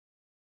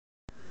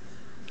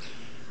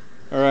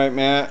Alright,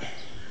 Matt,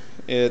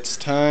 it's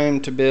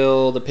time to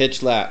build a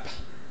pitch lap.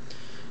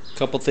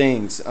 Couple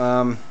things.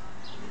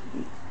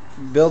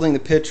 Building the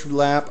pitch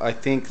lap, I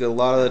think a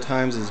lot of the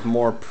times is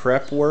more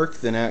prep work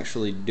than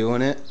actually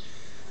doing it,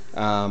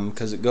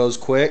 because it goes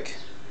quick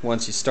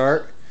once you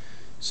start.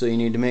 So you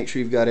need to make sure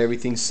you've got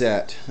everything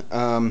set.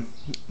 Now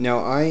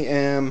I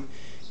am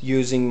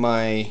using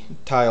my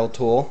tile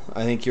tool.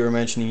 I think you were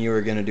mentioning you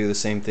were going to do the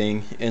same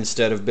thing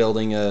instead of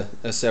building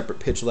a separate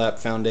pitch lap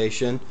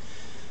foundation.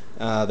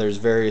 There's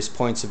various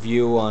points of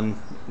view on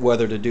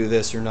whether to do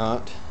this or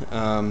not.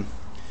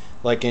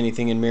 Like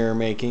anything in mirror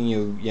making,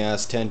 you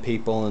ask 10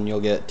 people and you'll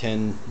get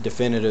 10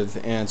 definitive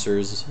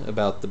answers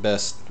about the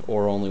best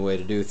or only way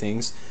to do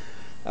things.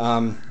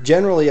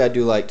 Generally, I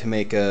do like to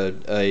make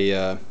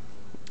a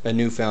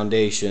new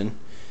foundation.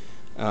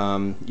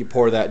 You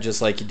pour that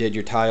just like you did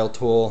your tile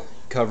tool.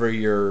 Cover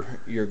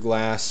your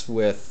glass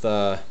with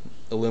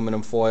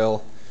aluminum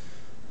foil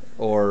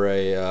or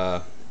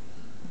a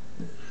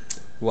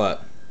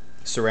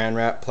saran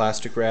wrap,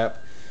 plastic wrap,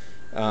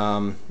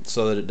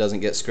 so that it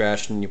doesn't get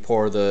scratched, and you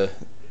pour the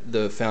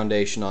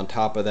foundation on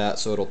top of that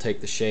so it'll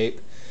take the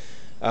shape.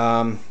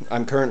 I'm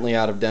currently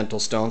out of dental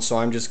stone, so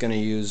I'm just going to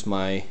use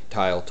my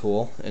tile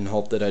tool and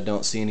hope that I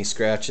don't see any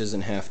scratches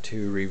and have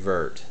to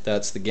revert.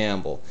 That's the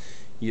gamble.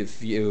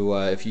 If you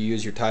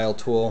use your tile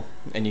tool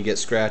and you get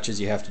scratches,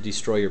 you have to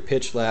destroy your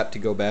pitch lap to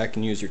go back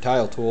and use your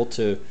tile tool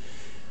to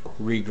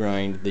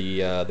regrind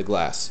the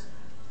glass.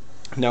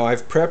 Now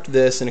I've prepped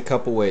this in a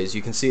couple ways.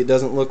 You can see it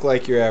doesn't look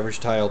like your average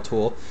tile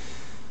tool.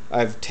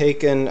 I've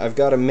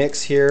got a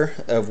mix here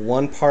of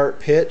 1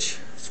 part pitch,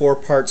 4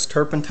 parts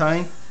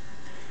turpentine.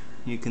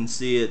 You can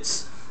see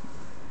it's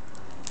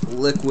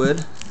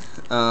liquid.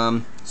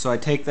 So I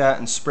take that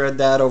and spread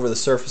that over the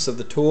surface of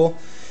the tool.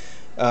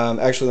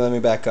 Actually, let me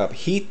back up.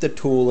 Heat the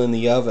tool in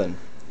the oven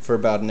for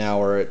about an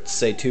hour at,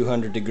 say,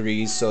 200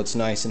 degrees, so it's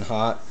nice and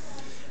hot.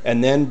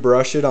 And then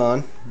brush it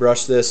on.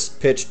 Brush this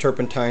pitch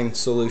turpentine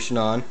solution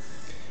on,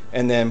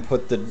 and then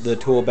put the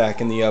tool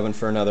back in the oven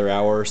for another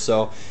hour or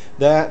so.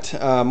 That,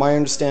 my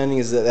understanding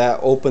is that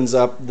opens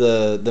up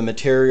the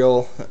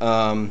material,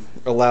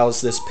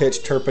 allows this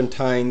pitch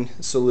turpentine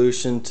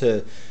solution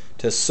to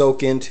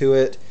soak into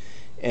it,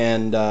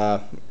 and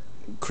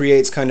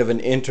creates kind of an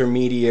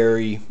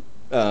intermediary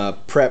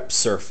prep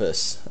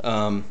surface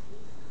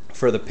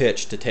for the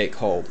pitch to take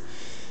hold.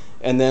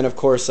 And then of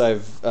course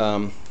I've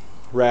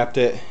wrapped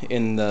it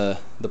in the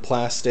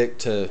plastic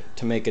to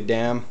make a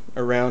dam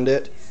around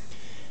it.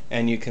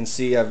 And you can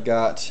see I've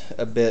got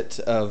a bit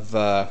of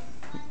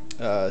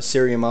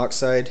cerium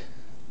oxide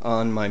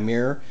on my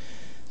mirror.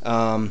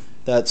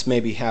 That's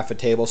maybe half a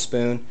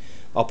tablespoon.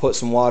 I'll put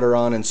some water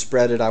on and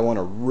spread it. I want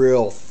a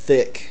real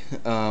thick,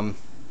 not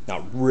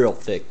real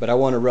thick, but I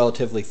want a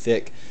relatively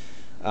thick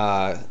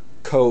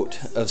coat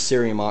of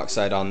cerium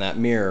oxide on that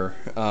mirror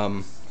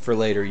for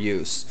later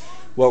use.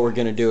 What we're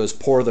going to do is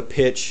pour the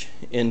pitch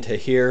into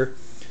here,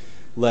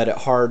 let it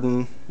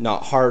harden,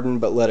 not harden,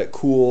 but let it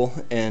cool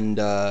and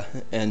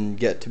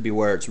get to be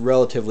where it's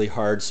relatively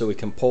hard, so we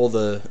can pull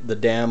the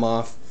dam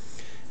off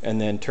and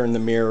then turn the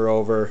mirror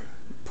over,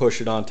 push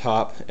it on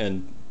top,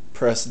 and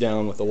press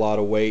down with a lot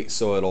of weight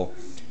so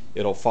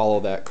it'll follow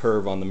that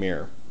curve on the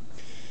mirror.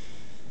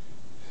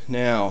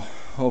 Now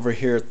over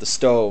here at the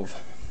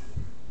stove,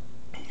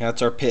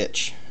 that's our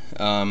pitch.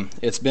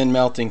 It's been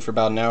melting for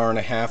about an hour and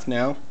a half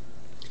now.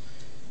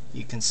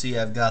 You can see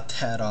I've got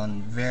that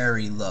on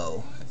very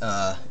low.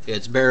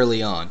 It's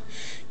barely on.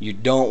 You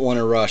don't want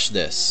to rush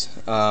this.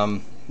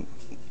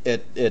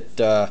 If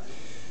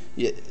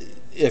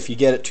you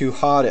get it too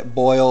hot, it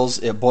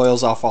boils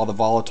off all the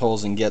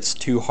volatiles and gets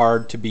too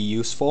hard to be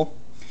useful.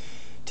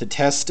 To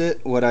test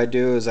it, what I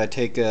do is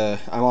I'm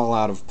all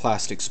out of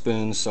plastic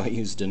spoons, so I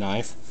used a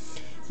knife.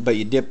 But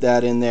you dip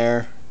that in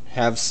there,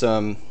 have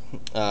some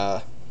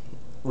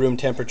room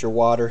temperature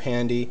water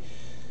handy,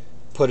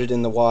 put it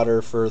in the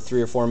water for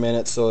 3 or 4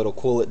 minutes so it'll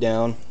cool it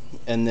down,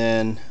 and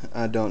then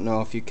I don't know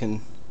if you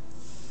can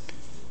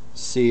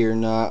see or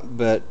not,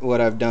 but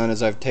what I've done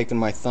is I've taken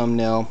my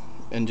thumbnail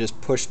and just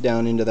pushed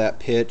down into that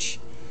pitch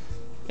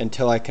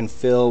until I can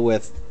feel,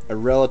 with a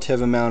relative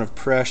amount of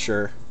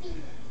pressure,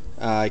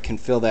 I can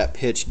feel that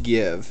pitch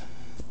give.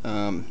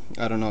 I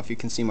don't know if you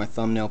can see my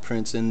thumbnail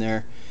prints in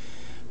there,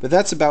 but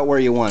that's about where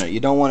you want it. You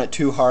don't want it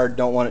too hard,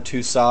 don't want it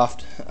too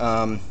soft.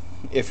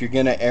 If you're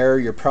going to err,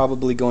 you're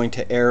probably going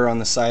to err on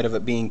the side of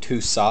it being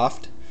too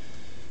soft.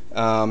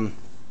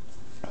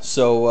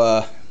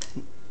 So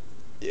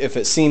if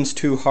it seems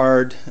too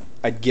hard,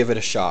 I'd give it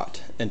a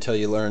shot until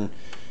you learn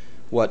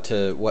what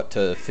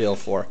to feel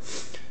for.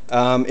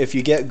 If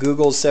you get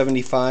Google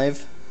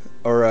 75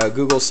 or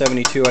Google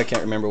 72, I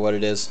can't remember what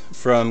it is,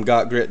 from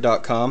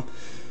gotgrit.com,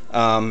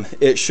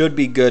 it should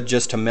be good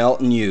just to melt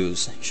and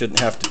use. You shouldn't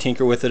have to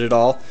tinker with it at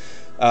all.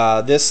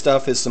 This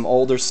stuff is some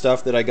older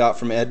stuff that I got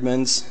from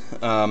Edmunds.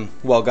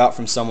 Well, got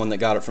from someone that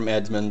got it from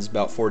Edmunds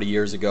about 40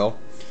 years ago.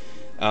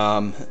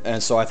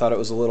 And so I thought it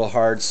was a little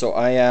hard, so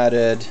I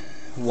added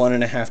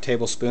 1.5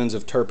 tablespoons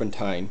of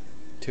turpentine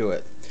to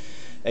it.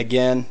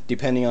 Again,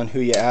 depending on who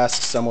you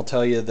ask, some will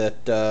tell you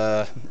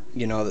that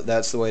you know,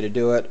 that's the way to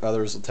do it.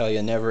 Others will tell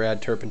you never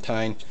add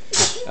turpentine.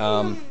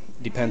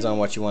 Depends on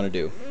what you want to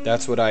do.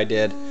 That's what I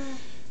did.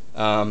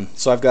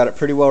 So I've got it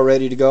pretty well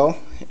ready to go,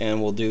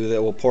 and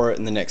we'll pour it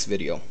in the next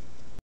video.